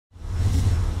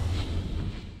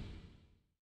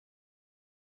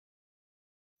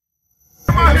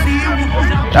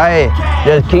Hey,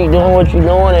 just keep doing what you're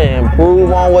doing and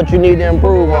improve on what you need to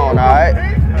improve on, all right?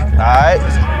 All right?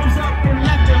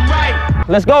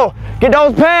 Let's go. Get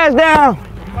those pads down.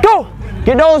 Go.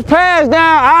 Get those pads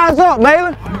down. Eyes up,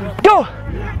 Malin. Go.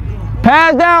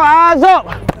 Pads down, eyes up.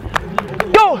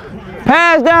 Go.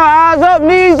 Pads down, eyes up,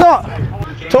 knees up.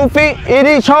 2 feet in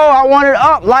each hole. I want it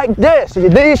up like this. Your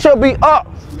knees should be up.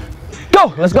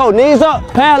 Go. Let's go. Knees up,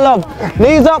 pad level.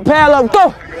 Knees up, pad level.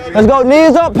 Go. Let's go.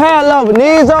 Knees up, pad level.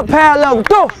 Knees up, pad level.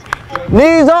 Go.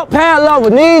 Knees up, pad level.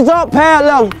 Knees up, pad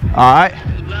level. All right.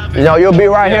 You know, you'll be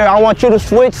right here. I want you to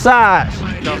switch sides.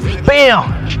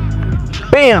 Bam.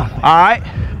 Bam. All right.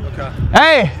 Okay.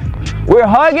 Hey, we're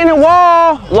hugging the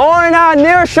wall, lowering our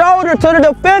near shoulder to the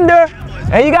defender,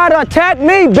 and you got to attack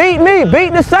me,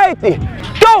 beat the safety.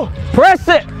 Go. Press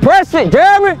it,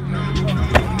 Jeremy.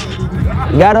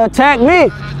 You got to attack me.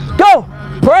 Go.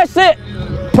 Press it.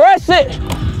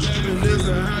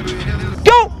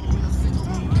 Go.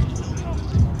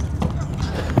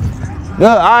 Good.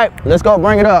 All right, let's go.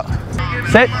 Bring it up.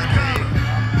 Set.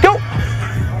 Go.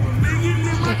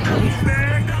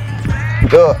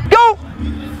 Good. Go.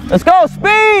 Let's go.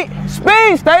 Speed.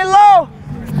 Stay low.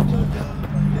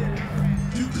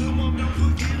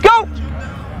 Go.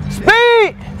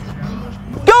 Speed.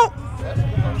 Go.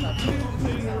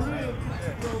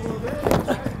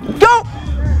 Go.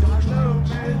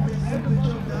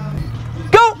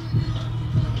 Go.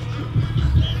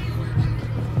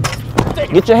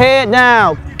 Get your head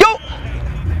down. Go.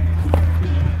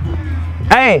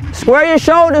 Hey, square your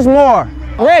shoulders more.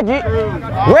 Reggie,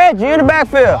 in the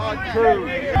backfield.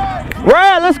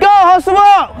 Red, let's go. Hustle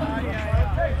up.